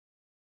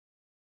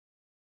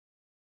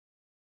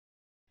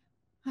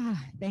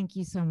Thank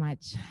you so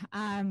much.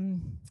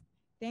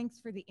 Thanks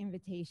for the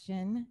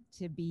invitation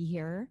to be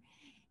here.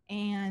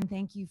 And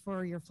thank you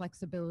for your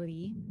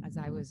flexibility as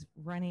I was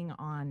running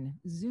on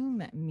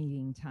Zoom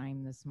meeting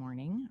time this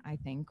morning, I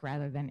think,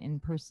 rather than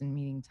in-person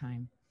meeting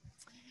time.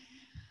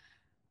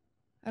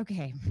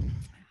 Okay.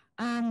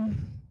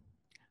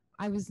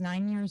 I was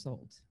 9 years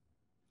old.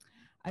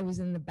 I was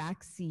in the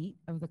back seat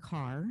of the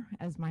car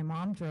as my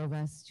mom drove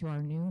us to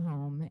our new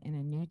home in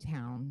a new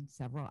town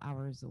several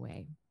hours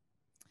away.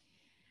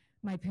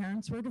 My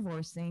parents were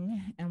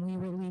divorcing, and we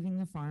were leaving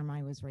the farm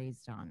I was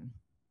raised on.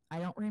 I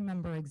don't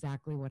remember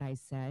exactly what I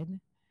said,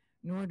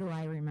 nor do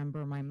I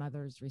remember my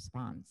mother's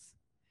response.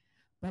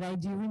 But I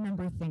do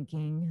remember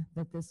thinking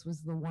that this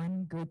was the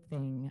one good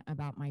thing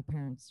about my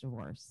parents'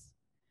 divorce.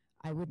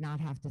 I would not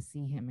have to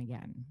see him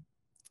again.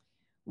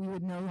 We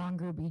would no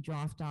longer be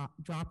dropped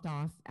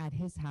off at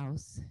his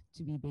house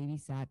to be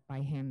babysat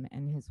by him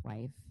and his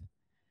wife.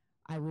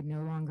 I would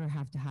no longer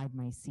have to hide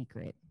my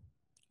secret.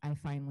 I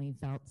finally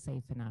felt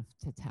safe enough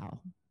to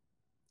tell.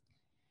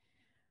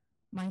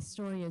 My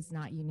story is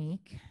not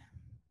unique.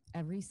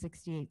 Every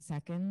 68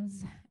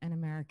 seconds, an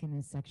American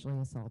is sexually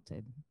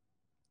assaulted.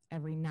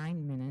 Every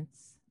 9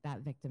 minutes,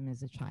 that victim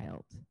is a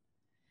child.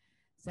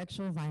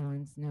 Sexual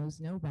violence knows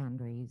no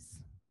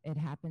boundaries. It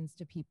happens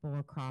to people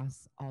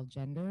across all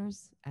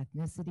genders,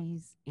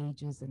 ethnicities,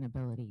 ages, and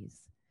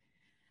abilities.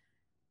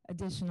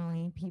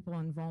 Additionally, people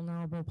in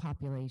vulnerable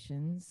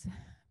populations,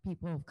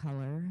 people of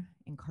color,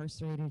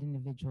 incarcerated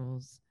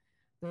individuals,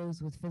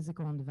 those with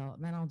physical and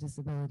developmental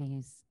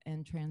disabilities,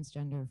 and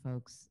transgender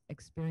folks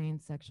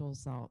experience sexual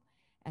assault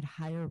at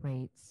higher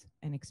rates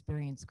and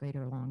experience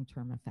greater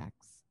long-term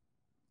effects.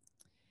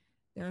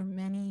 There are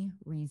many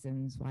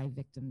reasons why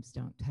victims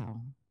don't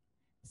tell.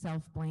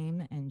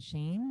 Self-blame and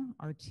shame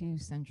are two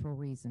central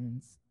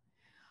reasons.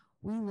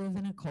 We live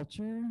in a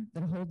culture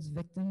that holds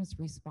victims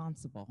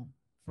responsible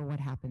for what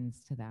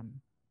happens to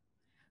them.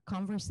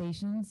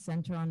 Conversations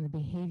center on the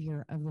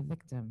behavior of the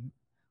victim,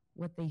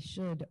 what they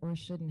should or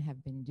shouldn't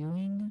have been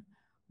doing,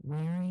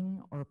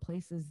 wearing, or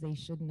places they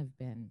shouldn't have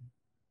been.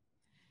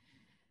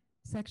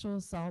 Sexual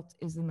assault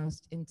is the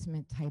most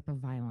intimate type of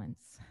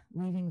violence,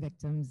 leaving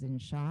victims in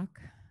shock,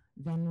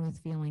 then with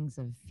feelings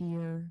of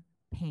fear,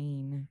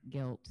 pain,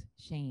 guilt,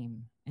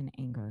 shame, and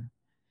anger.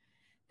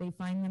 They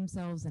find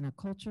themselves in a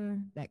culture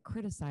that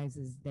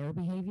criticizes their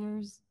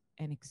behaviors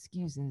and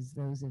excuses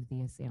those of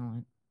the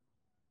assailant.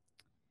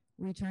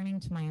 Returning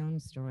to my own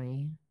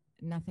story,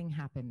 nothing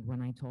happened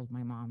when I told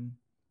my mom.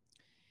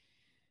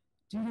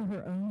 Due to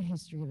her own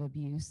history of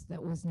abuse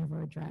that was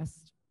never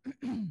addressed,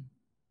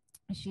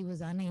 she was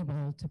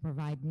unable to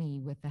provide me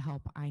with the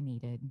help I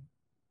needed.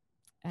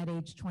 At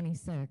age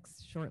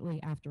 26, shortly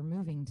after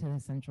moving to the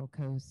Central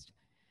Coast,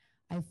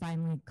 I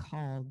finally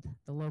called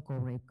the local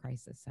Rape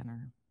Crisis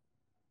Center,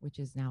 which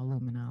is now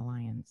Lumina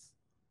Alliance.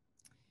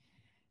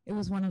 It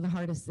was one of the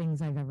hardest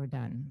things I've ever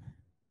done.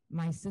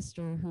 My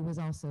sister, who was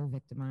also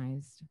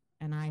victimized,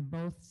 and I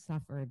both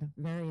suffered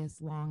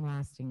various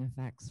long-lasting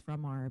effects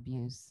from our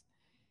abuse,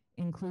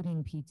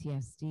 including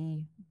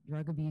PTSD,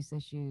 drug abuse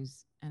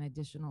issues, and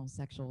additional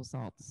sexual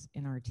assaults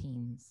in our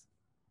teens.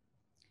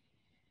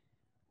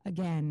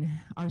 Again,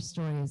 our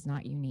story is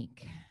not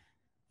unique.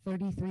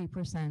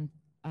 33%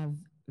 of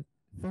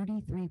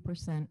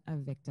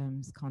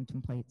victims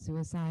contemplate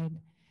suicide,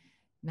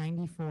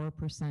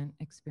 94%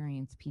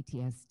 experience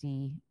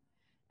PTSD,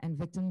 and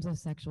victims of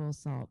sexual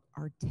assault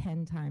are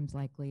 10 times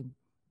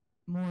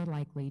more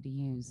likely to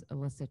use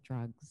illicit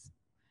drugs.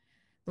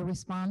 The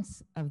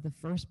response of the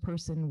first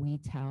person we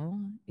tell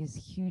is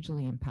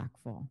hugely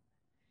impactful.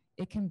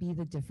 It can be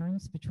the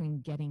difference between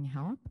getting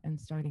help and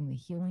starting the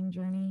healing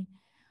journey,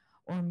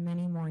 or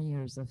many more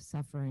years of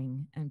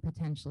suffering and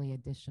potentially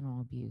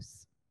additional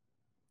abuse.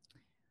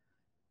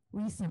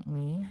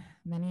 Recently,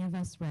 many of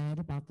us read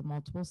about the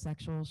multiple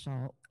sexual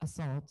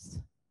assaults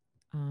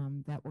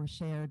that were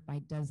shared by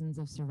dozens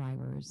of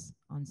survivors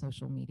on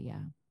social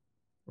media,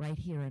 right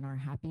here in our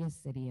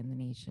happiest city in the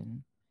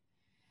nation.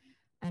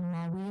 And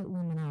while we at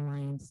Lumina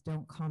Alliance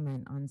don't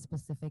comment on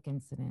specific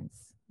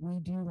incidents, we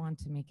do want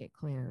to make it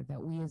clear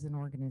that we as an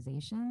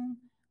organization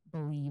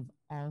believe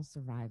all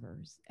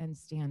survivors and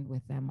stand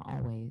with them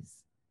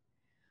always.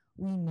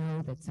 We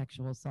know that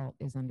sexual assault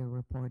is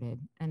underreported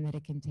and that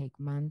it can take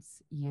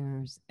months,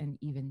 years, and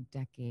even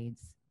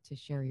decades to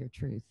share your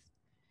truth.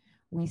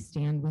 We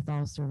stand with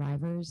all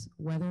survivors,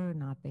 whether or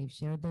not they've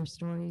shared their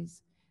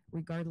stories,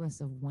 regardless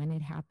of when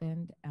it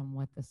happened and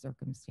what the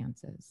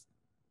circumstances.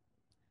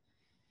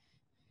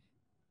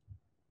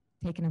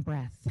 Taking a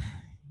breath.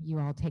 You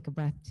all take a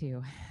breath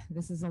too.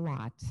 This is a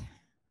lot,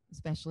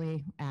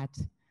 especially at,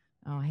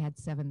 I had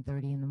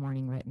 7:30 in the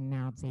morning written,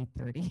 now it's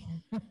 8:30.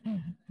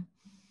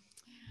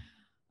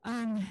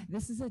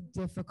 This is a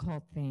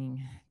difficult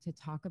thing to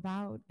talk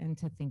about and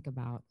to think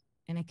about,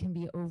 and it can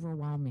be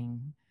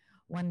overwhelming,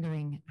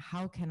 wondering,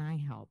 how can I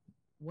help?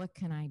 What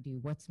can I do?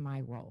 What's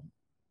my role?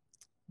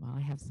 Well,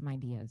 I have some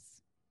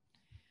ideas.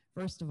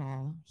 First of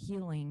all,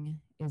 healing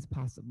is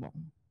possible.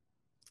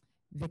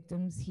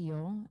 Victims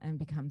heal and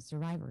become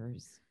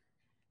survivors.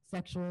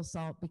 Sexual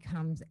assault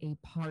becomes a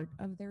part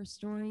of their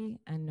story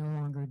and no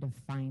longer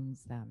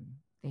defines them.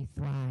 They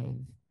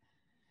thrive.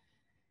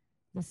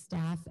 The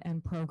staff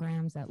and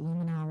programs at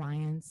Lumina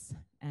Alliance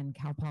and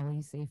Cal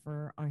Poly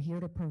Safer are here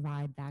to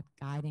provide that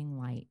guiding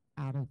light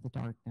out of the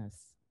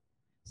darkness.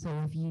 So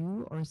if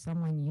you or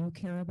someone you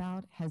care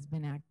about has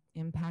been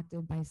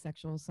impacted by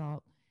sexual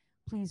assault,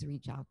 please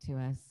reach out to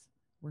us.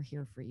 We're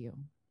here for you.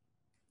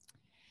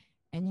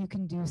 And you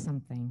can do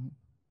something.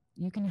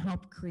 You can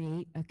help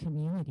create a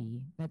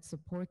community that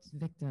supports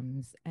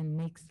victims and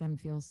makes them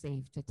feel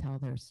safe to tell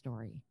their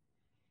story.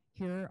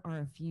 Here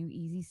are a few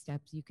easy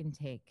steps you can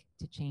take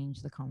to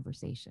change the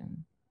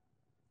conversation.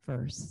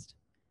 First,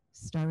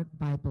 start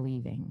by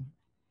believing.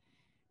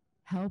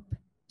 Help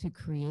to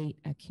create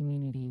a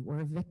community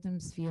where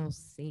victims feel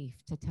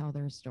safe to tell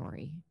their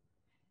story.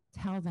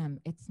 Tell them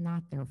it's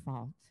not their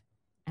fault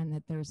and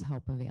that there's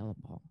help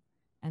available.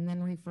 And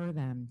then refer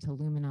them to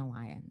Lumina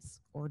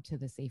Alliance or to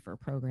the SAFER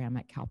program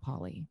at Cal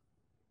Poly.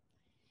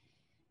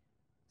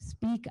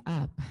 Speak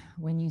up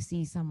when you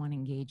see someone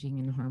engaging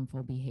in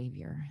harmful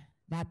behavior.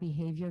 That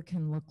behavior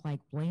can look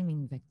like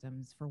blaming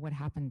victims for what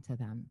happened to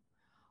them,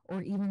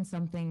 or even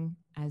something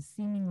as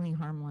seemingly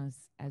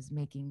harmless as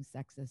making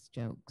sexist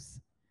jokes.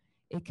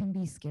 It can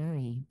be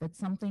scary, but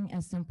something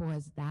as simple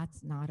as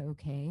that's not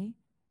okay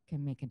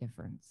can make a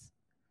difference.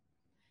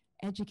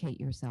 Educate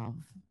yourself.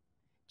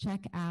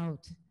 Check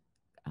out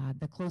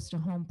the Close to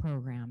Home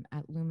program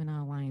at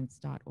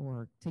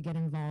luminaalliance.org to get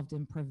involved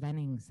in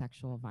preventing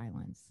sexual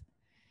violence.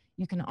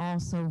 You can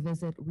also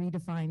visit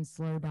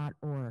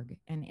redefineslow.org,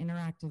 an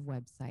interactive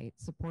website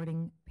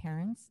supporting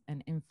parents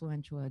and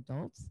influential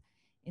adults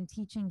in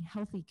teaching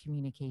healthy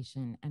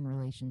communication and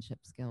relationship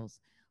skills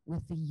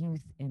with the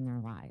youth in their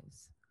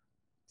lives.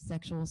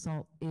 Sexual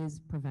assault is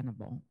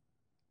preventable.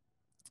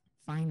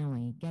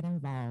 Finally, get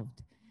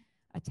involved.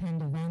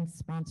 Attend events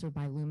sponsored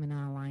by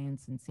Lumina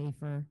Alliance and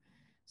SAFER.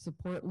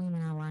 Support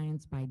Lumina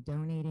Alliance by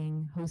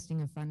donating,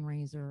 hosting a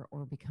fundraiser,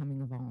 or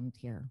becoming a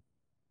volunteer.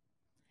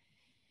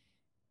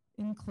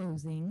 In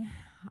closing,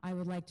 I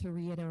would like to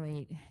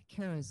reiterate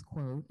Kara's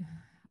quote,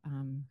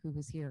 who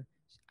was here.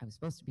 I was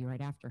supposed to be right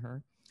after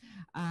her,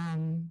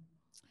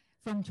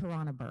 from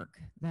Tarana Burke,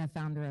 the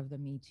founder of the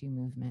Me Too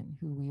movement,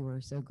 who we were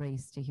so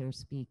graced to hear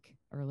speak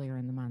earlier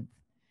in the month.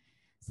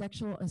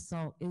 Sexual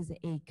assault is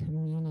a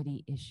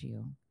community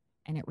issue,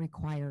 and it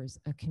requires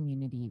a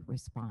community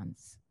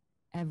response.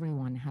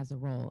 Everyone has a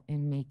role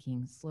in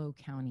making SLO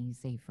County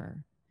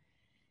safer.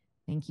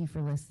 Thank you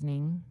for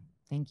listening.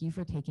 Thank you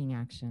for taking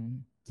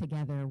action.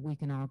 Together, we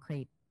can all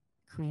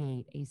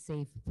create a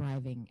safe,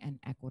 thriving, and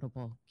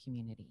equitable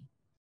community.